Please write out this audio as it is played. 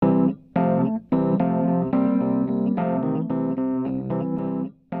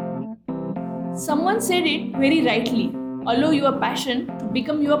Someone said it very rightly. Allow your passion to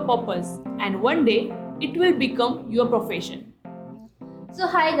become your purpose, and one day it will become your profession. So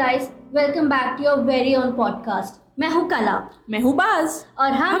hi guys, welcome back to your very own podcast. मैं हूँ कला मैं हूँ बाज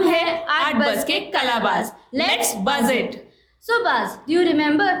और हम हैं आठ बज के कलाबाज. Let's buzz it. So बाज, do you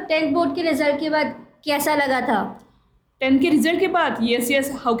remember 10th board के रिजल्ट के बाद कैसा लगा था? 10th के रिजल्ट के बाद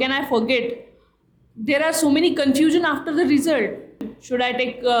yes, how can I forget? There are so many confusion after the result. Should I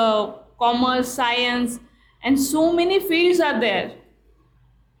take commerce, science, and so many fields are there.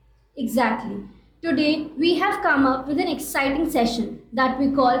 Exactly. Today we have come up with an exciting session that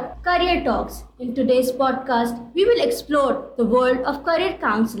we call Career Talks. In today's podcast, we will explore the world of career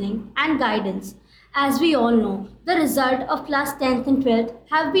counseling and guidance. As we all know, the result of class 10th and 12th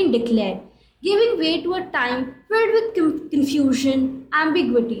have been declared, giving way to a time filled with confusion,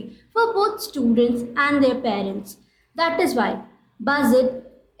 ambiguity for both students and their parents. That is why Buzzit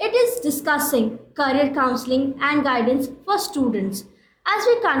it is discussing career counseling and guidance for students. As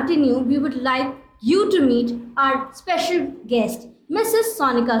we continue, we would like you to meet our special guest, Mrs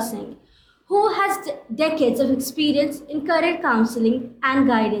Sonika Singh, who has decades of experience in career counseling and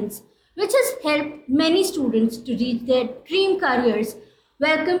guidance, which has helped many students to reach their dream careers.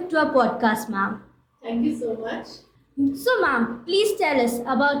 Welcome to our podcast, ma'am. Thank you so much. So, ma'am, please tell us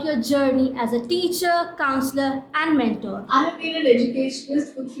about your journey as a teacher, counselor, and mentor. I have been an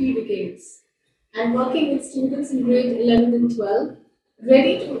educationist for 3 decades and working with students in grade 11 and 12,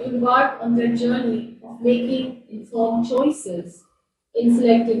 ready to embark on their journey of making informed choices in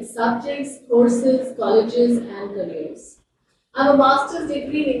selecting subjects, courses, colleges, and careers. I have a master's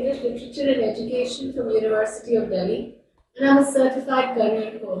degree in English Literature and Education from University of Delhi, and I'm a certified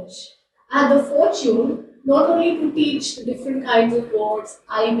career coach. I had the fortune not only to teach the different kinds of boards,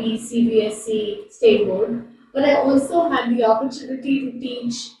 IB, CBSE, State Board, but I also had the opportunity to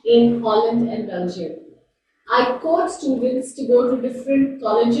teach in Holland and Belgium. I coach students to go to different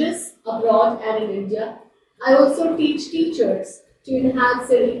colleges abroad and in India. I also teach teachers to enhance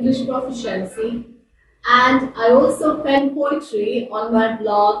their English proficiency, and I also pen poetry on my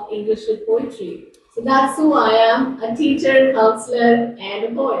blog, English with Poetry. So that's who I am, a teacher, counselor, and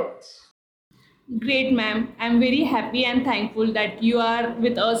a poet. Great, ma'am. I'm very happy and thankful that you are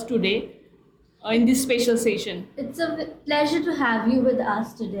with us today in this special session. It's a pleasure to have you with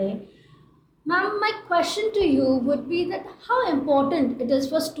us today. Ma'am, my question to you would be that how important it is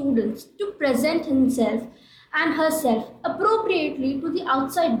for students to present himself and herself appropriately to the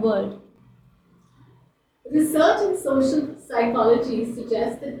outside world. Research in social psychology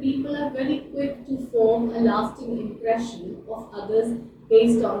suggests that people are very quick to form a lasting impression of others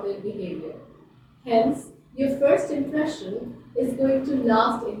based on their behavior. Hence, your first impression is going to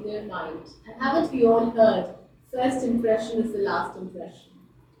last in their mind. And haven't we all heard, first impression is the last impression?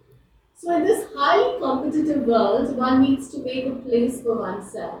 So, in this highly competitive world, one needs to make a place for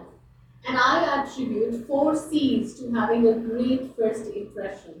oneself. And I attribute 4 C's to having a great first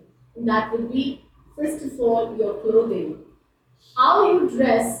impression. And that would be, first of all, your clothing. How you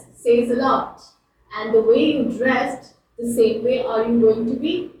dress says a lot. And the way you dressed, the same way are you going to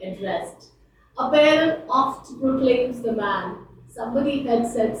be addressed. Apparel oft proclaims the man. Somebody had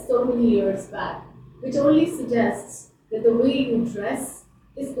said so many years back, which only suggests that the way you dress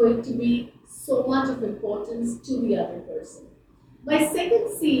is going to be so much of importance to the other person. My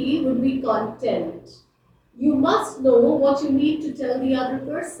second C would be content. You must know what you need to tell the other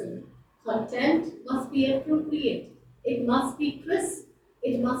person. Content must be appropriate. It must be crisp.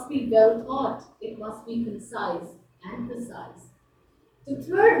 It must be well thought. It must be concise and precise. The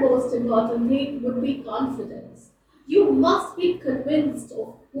third most important thing would be confidence. You must be convinced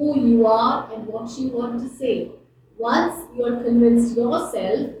of who you are and what you want to say. Once you are convinced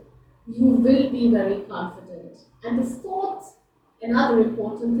yourself, you will be very confident. And the fourth, another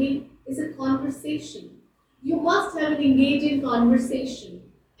important thing, is a conversation. You must have an engaging conversation.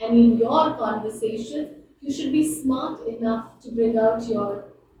 And in your conversation, you should be smart enough to bring out your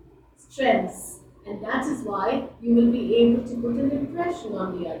strengths. And that is why you will be able to put an impression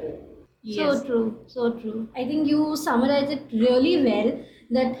on the other. So true, so true. I think you summarize it really well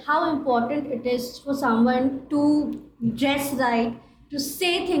that how important it is for someone to dress right, to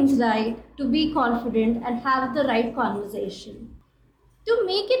say things right, to be confident and have the right conversation. To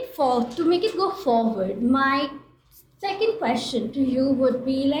make it go forward, my second question to you would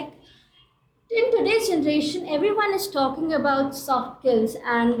be like in today's generation, everyone is talking about soft skills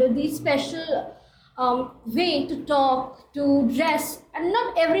and the special way to talk, to dress, and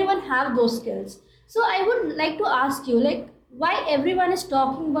not everyone have those skills. So I would like to ask you, like, why everyone is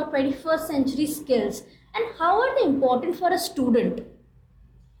talking about 21st century skills, and how are they important for a student?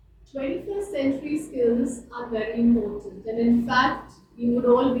 21st century skills are very important, and in fact, you would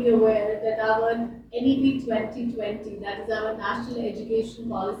all be aware that our NEP 2020, that is our national education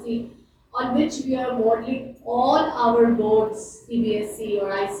policy, on which we are modeling all our boards, CBSE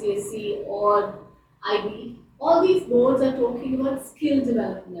or ICSE or IB, all these boards are talking about skill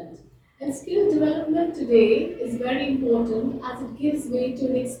development. And skill development today is very important as it gives way to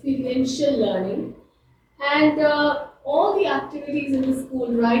an experiential learning and all the activities in the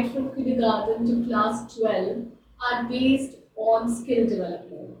school, right from kindergarten to class 12, are based on skill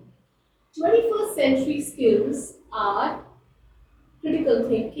development. 21st century skills are critical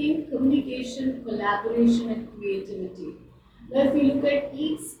thinking, communication, collaboration, and creativity. Now, if you look at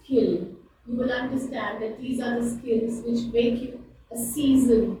each skill, you will understand that these are the skills which make you a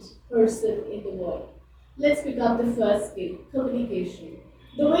seasoned person in the world. Let's pick up the first skill, communication.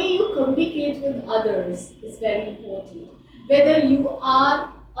 The way you communicate with others is very important. Whether you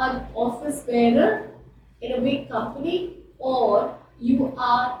are an office bearer in a big company or you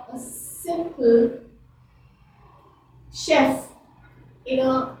are a simple chef in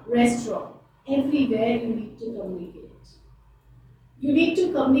a restaurant, everywhere you need to communicate. You need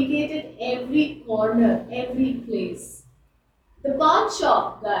to communicate at every corner, every place. The pawn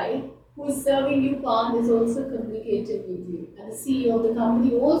shop guy who is serving you pawn is also communicating with you, and the CEO of the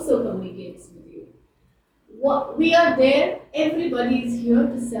company also communicates with you. We are there, everybody is here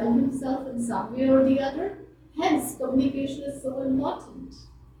to sell himself in some way or the other. Hence, communication is so important.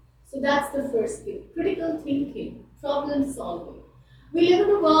 So that's the first thing. Critical thinking, problem solving. We live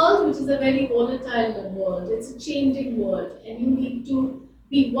in a world which is a very volatile world. It's a changing world, and you need to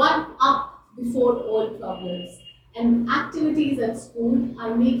be one up before all problems. And activities at school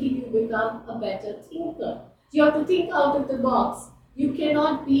are making you become a better thinker. You have to think out of the box. You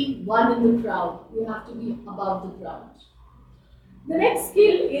cannot be one in the crowd. You have to be above the crowd. The next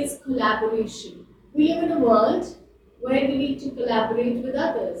skill is collaboration. We live in a world where we need to collaborate with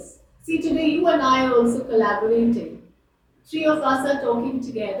others. See, today you and I are also collaborating. Three of us are talking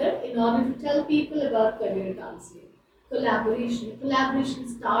together in order to tell people about career counseling. Collaboration. Collaboration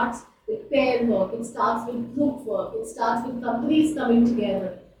starts with pair work, it starts with group work, it starts with companies coming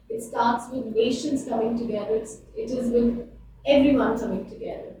together, it starts with nations coming together, it is with everyone coming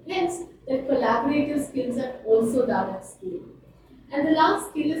together. Hence, the collaborative skills are also done at school. And the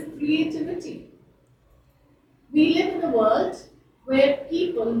last skill is creativity. We live in a world where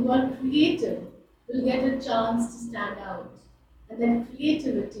people who are creative will get a chance to stand out. And that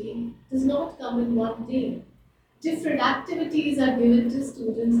creativity does not come in one day. Different activities are given to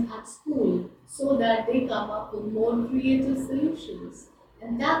students at school so that they come up with more creative solutions.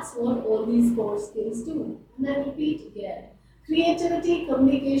 And that's what all these core skills do. And I repeat again. Creativity,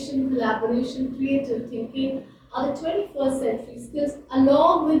 communication, collaboration, creative thinking are the 21st century skills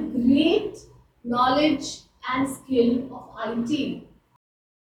along with great knowledge and skill of IT.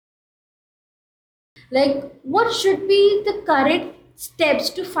 Like, what should be the correct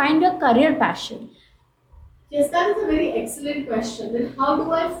steps to find your career passion? Yes, that is a very excellent question. Then how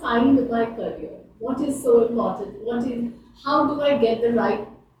do I find my career? What is so important? How do I get the right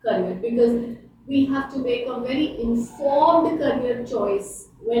career? Because we have to make a very informed career choice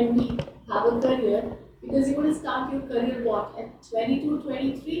when we have a career. Because you want to start your career what at 22,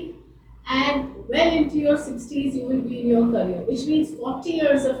 23, and well into your 60s you will be in your career, which means 40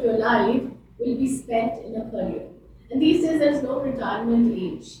 years of your life will be spent in a career. And these days there is no retirement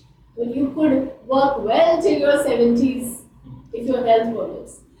age. When you could work well till your 70s if your health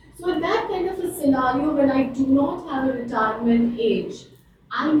permits. So in that kind of a scenario, when I do not have a retirement age,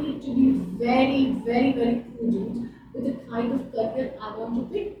 I need to be very, very, very prudent with the kind of career I want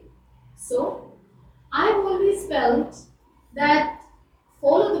to pick. So I've always felt that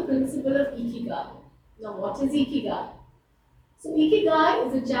follow the principle of Ikigai. Now what is Ikigai? So Ikigai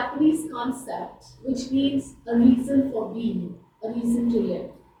is a Japanese concept which means a reason for being, a reason to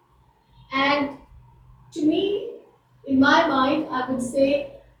live. And to me, in my mind, I would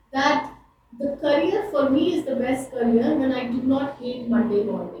say that the career for me is the best career when I do not hate Monday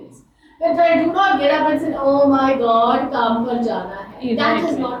mornings. When I do not get up and say, oh my God, kaam par jana hai. That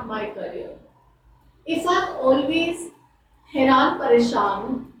is not my career. If I'm always heran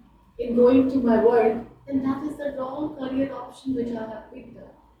pareshan in going to my work, then that is the wrong career option which I have picked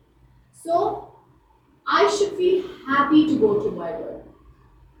up. So I should feel happy to go to my work.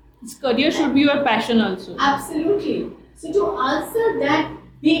 This career should be your passion also. Absolutely. So to answer that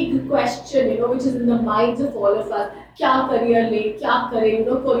big question, which is in the minds of all of us, क्या career ले, क्या करें,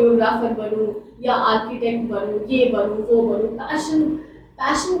 choreographer बनूं, या architect बनूं, ये बनूं, वो बनूं,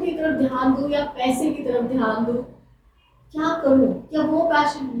 passion की तरफ ध्यान दूं या पैसे की तरफ ध्यान दूं. क्या करूं, क्या वो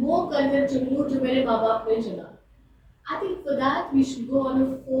पैशन, वो करियर चुन लूं जो मेरे माँ बाप ने चुना. I think for that we should go on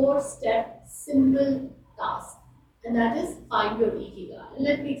a four-step simple task, and that is find your ikigai. And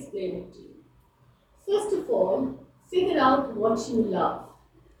let me explain it to you. First of all, figure out what you love.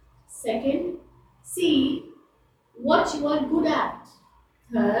 Second, see what you are good at.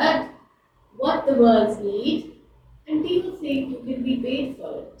 Third, what the world needs, and do you think you can be paid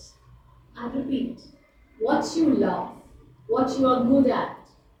for it? I repeat, what you love, what you are good at,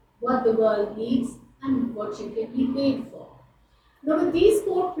 what the world needs, and what you can be paid for. Now, with these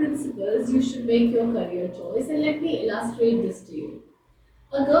four principles, you should make your career choice, and let me illustrate this to you.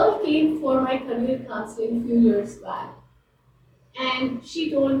 A girl came for my career counseling few years back, and she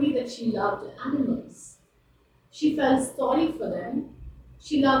told me that she loved animals. She felt sorry for them.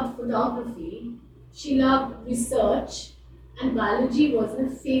 She loved photography. She loved research, and biology was her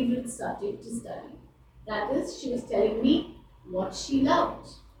favorite subject to study. That is, she was telling me what she loved.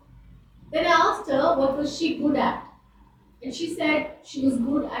 Then I asked her what was she good at, and she said she was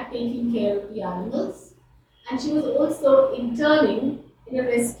good at taking care of the animals, and she was also interning in a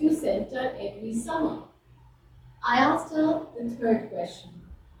rescue center every summer. I asked her the third question.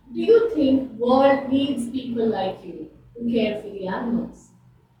 Do you think world needs people like you who care for the animals?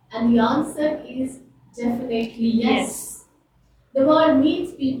 And the answer is definitely Yes. yes. The world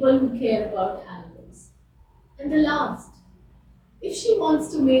needs people who care about animals. And the last, if she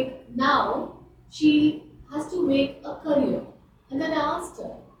wants to make now, she has to make a career. And then I asked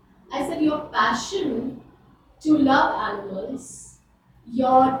her, I said, your passion to love animals,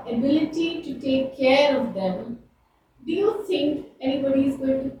 your ability to take care of them, do you think anybody is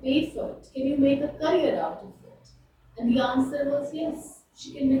going to pay for it? Can you make a career out of it? And the answer was yes.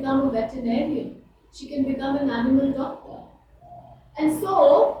 She can become a veterinarian. She can become an animal doctor. And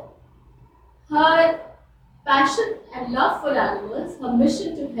so, her passion and love for animals, her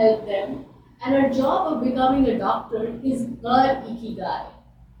mission to help them, and her job of becoming a doctor is her ikigai.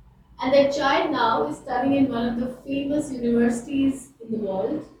 And that child now is studying in one of the famous universities in the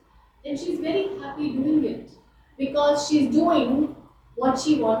world, and she's very happy doing it because she's doing what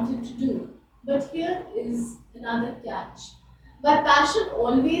she wanted to do. But here is another catch. My passion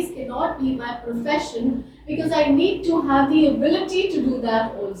always cannot be my profession because I need to have the ability to do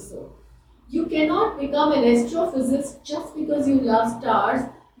that also. You cannot become an astrophysicist just because you love stars.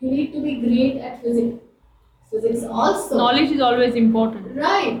 You need to be great at physics also. Knowledge is always important.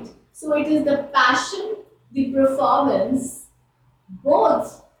 Right. So it is the passion, the performance,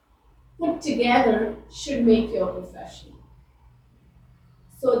 both put together should make your profession.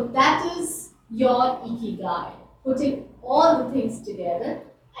 So that is your ikigai. Putting all the things together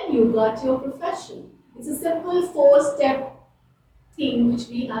and you got your profession. It's a simple four-step thing which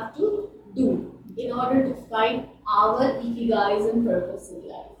we have to do in order to find our ikigais and purpose in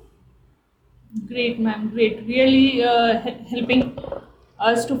life. Great, ma'am. Great. Really helping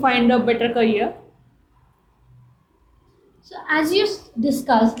us to find a better career. So, as you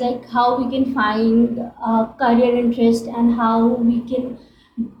discussed, like how we can find career interest and how we can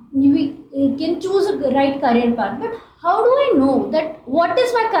choose a right career path. But how do I know that what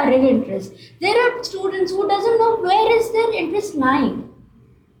is my career interest? There are students who doesn't know where is their interest lying.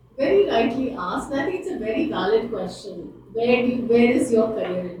 Very rightly asked. I think it's a very valid question. Where is your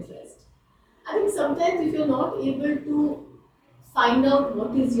career interest? I think sometimes if you're not able to find out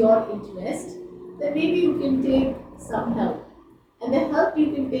what is your interest, then maybe you can take some help. And the help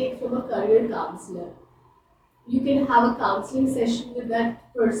you can take from a career counselor. You can have a counseling session with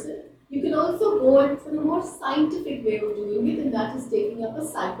that person. You can also go in for a more scientific way of doing it, and that is taking up a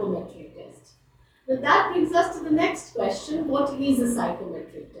psychometric test. Now that brings us to the next question: what is a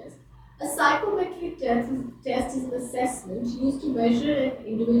psychometric test? A psychometric test is an assessment used to measure an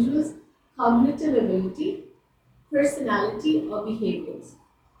individual's cognitive ability, personality, or behaviors.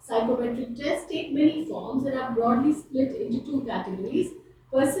 Psychometric tests take many forms and are broadly split into two categories: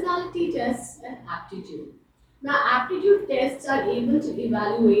 personality tests and aptitude. Now, aptitude tests are able to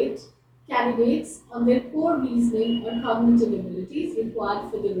evaluate candidates on their core reasoning or cognitive abilities required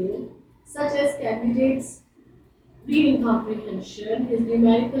for the role, such as candidates' reading comprehension, his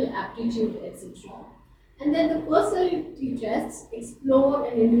numerical aptitude, etc. And then the personality tests explore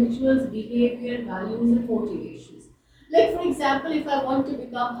an individual's behavior, values, and motivations. Like, for example, if I want to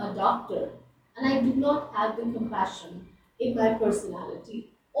become a doctor and I do not have the compassion in my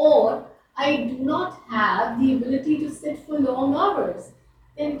personality, or I do not have the ability to sit for long hours,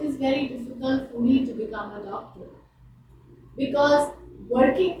 then it is very difficult for me to become a doctor. Because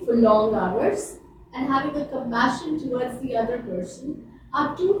working for long hours and having a compassion towards the other person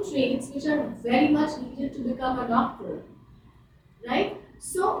are two traits which are very much needed to become a doctor. right?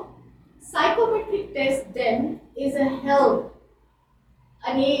 So, psychometric test then is a help,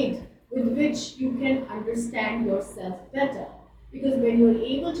 an aid with which you can understand yourself better. Because when you're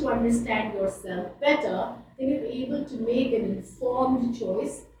able to understand yourself better, then you're able to make an informed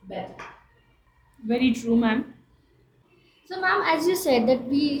choice better. Very true, ma'am. So, ma'am, as you said, that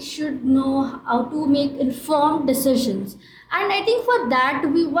we should know how to make informed decisions, and I think for that,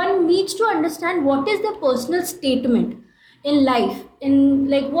 one needs to understand what is their personal statement in life, in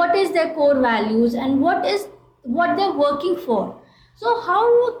like what is their core values and what they're working for. So,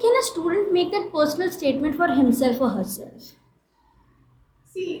 how can a student make that personal statement for himself or herself?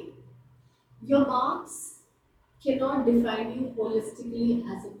 See, your marks cannot define you holistically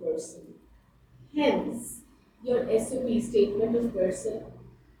as a person. Hence, your SOP, statement of person,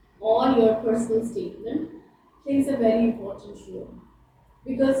 or your personal statement plays a very important role.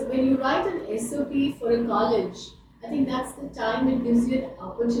 Because when you write an SOP for a college, I think that's the time it gives you an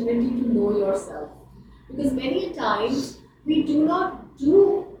opportunity to know yourself. Because many a times we do not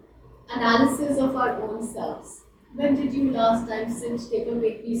do analysis of our own selves. When did you last time sit, take a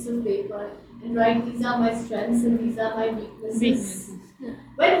big piece of paper and write, these are my strengths and these are my weaknesses? Weaknesses.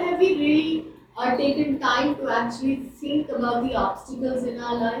 When have we really taken time to actually think about the obstacles in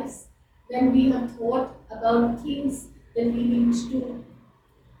our lives? When we have thought about things that we need to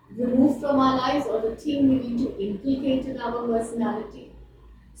remove from our lives or the thing we need to inculcate in our personality?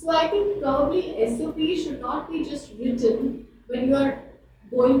 So I think probably SOP should not be just written when you are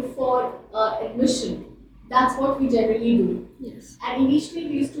going for admission. That's what we generally do. Yes. And initially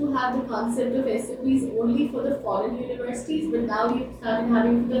we used to have the concept of SOPs only for the foreign universities, but now we've started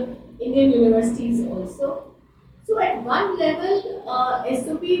having for the Indian universities also. So at one level,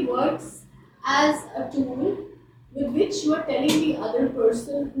 SOP works as a tool with which you are telling the other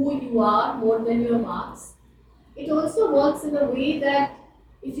person who you are more than your marks. It also works in a way that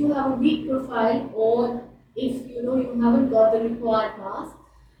if you have a weak profile or if you haven't got the required marks,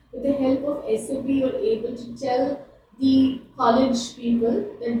 with the help of SOP you're able to tell the college people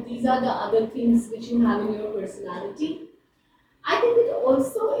that these are the other things which you have in your personality. I think it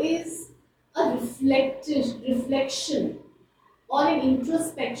also is a reflection or an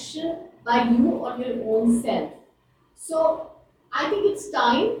introspection by you on your own self. So I think it's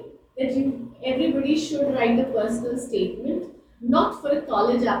time that everybody should write a personal statement, not for a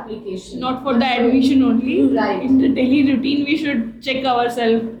college application. Not for but the admission only. Right. In the daily routine, we should check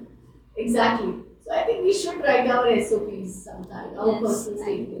ourselves. Exactly. So I think we should write our SOPs sometime, our Yes, personal I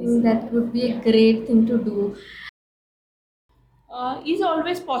statements. think that would be a great thing to do. Is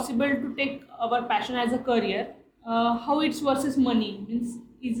always possible to take our passion as a career. How it's versus money means,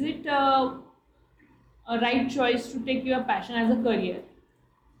 is it a right choice to take your passion as a career?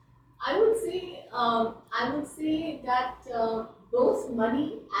 I would say that both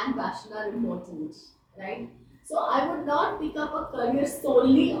money and passion are important, right? So I would not pick up a career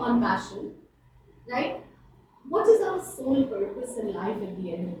solely on passion, right? What is our sole purpose in life at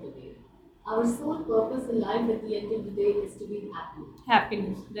the end of the day? Our sole purpose in life at the end of the day is to be happy.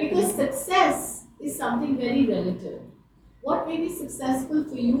 Happiness, Because definitely. success is something very relative. What may be successful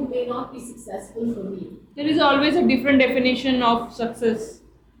for you may not be successful for me. There is always a different definition of success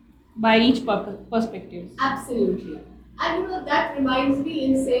by each perspective. Absolutely. And that reminds me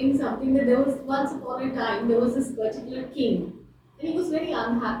in saying something that there was once upon a time there was this particular king and he was very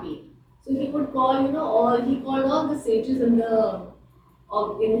unhappy. So he would call, he called all the sages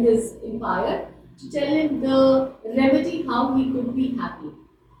in his empire to tell him the remedy how he could be happy.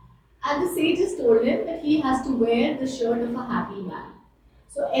 And the sages told him that he has to wear the shirt of a happy man.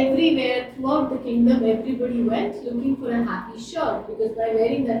 So everywhere throughout the kingdom, everybody went looking for a happy shirt because by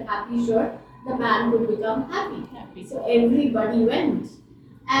wearing that happy shirt, the man could become happy. Happy. So everybody went,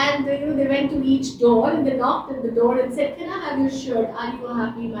 and they went to each door and they knocked at the door and said, "Can I have your shirt? Are you a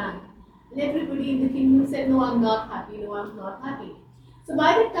happy man?" And everybody in the kingdom said, "No, I'm not happy. No, I'm not happy." So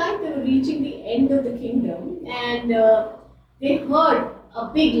by the time they were reaching the end of the kingdom, and they heard a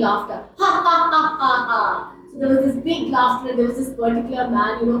big laughter. Ha ha ha ha ha. So there was this big laughter, and there was this particular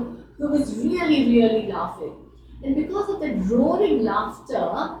man, who was really, really laughing. And because of that roaring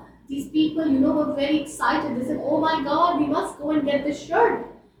laughter, these people, were very excited. They said, "Oh my God, we must go and get the shirt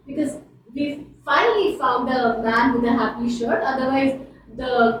because we finally found a man with a happy shirt. Otherwise,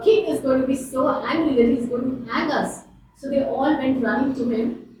 the king is going to be so angry that he's going to hang us." So they all went running to him.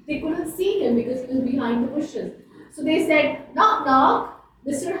 They couldn't see him because he was behind the bushes. So they said, "Knock, knock.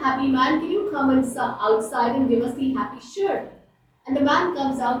 Mr. Happy Man, can you come outside and give us the happy shirt?" And the man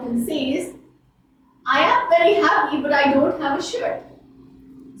comes out and says, "I am very happy, but I don't have a shirt."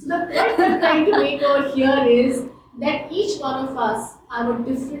 So the point I'm trying to make over here is that each one of us have a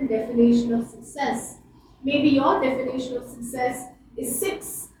different definition of success. Maybe your definition of success is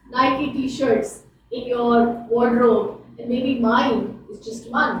 6 Nike t-shirts in your wardrobe, and maybe mine is just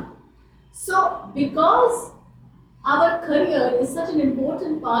one. So, because our career is such an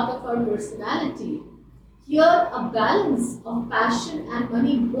important part of our personality, here a balance of passion and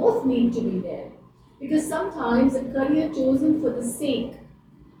money both need to be there. Because sometimes a career chosen for the sake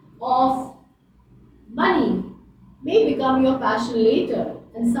of money may become your passion later,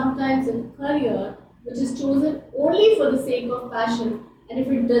 and sometimes a career which is chosen only for the sake of passion, and if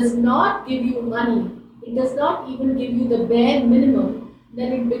it does not give you money, it does not even give you the bare minimum,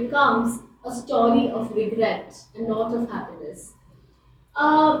 then it becomes a story of regret and not of happiness.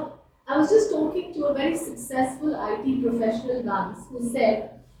 I was just talking to a very successful IT professional once who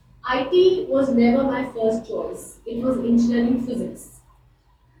said, IT was never my first choice, it was engineering physics.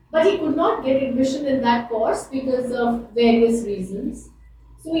 But he could not get admission in that course because of various reasons.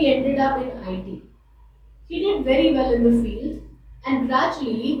 So he ended up in IT. He did very well in the field, and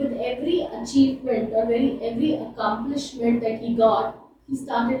gradually, with every achievement or every accomplishment that he got, he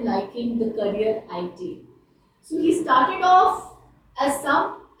started liking the career IT. So he started off as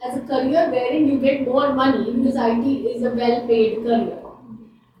a career wherein you get more money because IT is a well-paid career.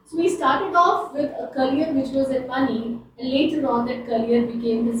 So he started off with a career which was in money, and later on that career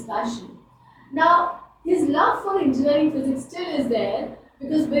became his passion. Now, his love for engineering physics still is there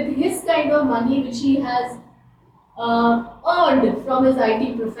because with his kind of money which he has earned from his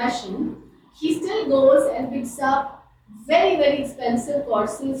IT profession, he still goes and picks up very expensive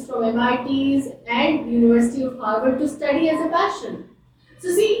courses from MITs and University of Harvard to study as a passion. So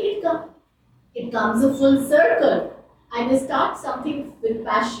see, it comes a full circle. I may start something with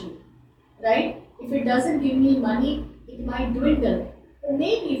passion, right? If it doesn't give me money, it might dwindle. But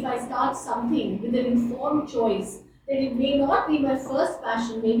maybe if I start something with an informed choice, then it may not be my first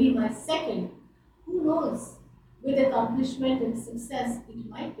passion, maybe my second. Who knows? With accomplishment and success, it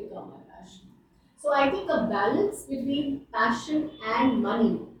might become my passion. So I think a balance between passion and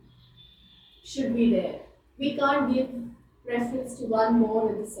money should be there. We can't give preference to one more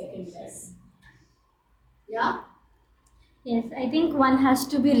and the second less. Yeah? Yes, I think one has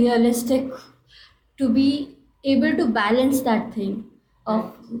to be realistic to be able to balance that thing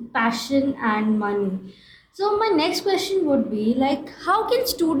of passion and money. So my next question would be like how can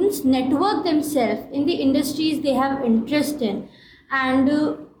students network themselves in the industries they have interest in and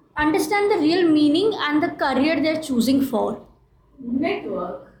understand the real meaning and the career they're choosing for?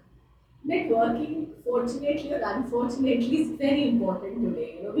 Network. Networking, fortunately or unfortunately, is very important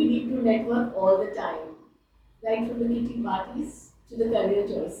today. We need to network all the time, right from the kitty parties to the career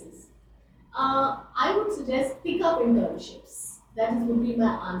choices. I would suggest pick up internships. That would be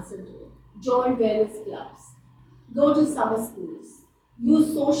my answer to it. Join various clubs. Go to summer schools.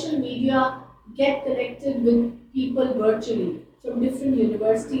 Use social media. Get connected with people virtually from different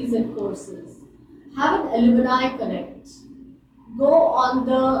universities and courses. Have an alumni connect. Go on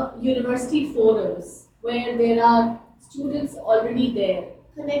the university forums where there are students already there.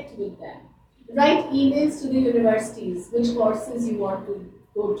 Connect with them. Write emails to the universities, which courses you want to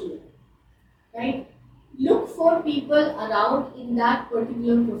go to, right? Look for people around in that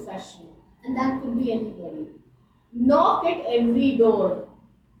particular profession, and that could be anybody. Knock at every door.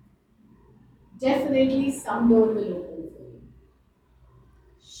 Definitely, some door will open for you.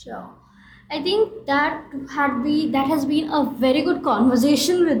 Sure. I think that has been a very good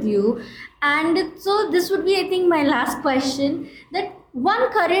conversation with you. And so this would be I think my last question that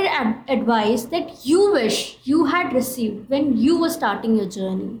one career advice that you wish you had received when you were starting your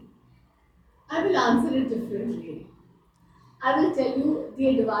journey. I will answer it differently. I will tell you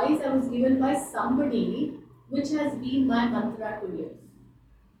the advice I was given by somebody which has been my mantra to live.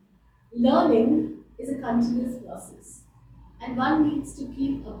 Learning is a continuous process, and one needs to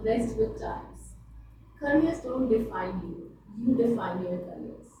keep abreast with times. Careers don't define you, you define your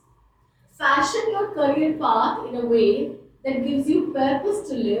careers. Fashion your career path in a way that gives you purpose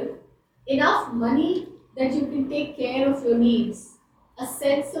to live, enough money that you can take care of your needs, a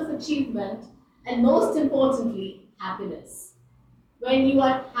sense of achievement, and most importantly, happiness. When you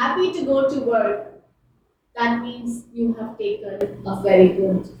are happy to go to work, that means you have taken a very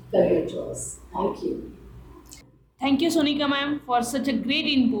good career choice. Thank you. Thank you, Sonika ma'am, for such a great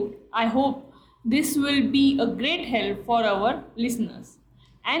input. I hope this will be a great help for our listeners.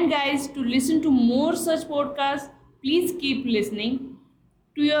 And guys, to listen to more such podcasts, please keep listening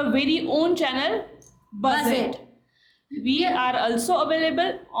to your very own channel, Buzz Buzz It. it. We are also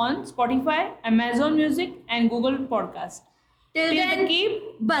available on Spotify, Amazon Music, and Google Podcast. Till Till then, keep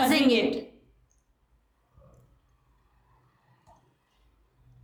buzzing buzzing it. it.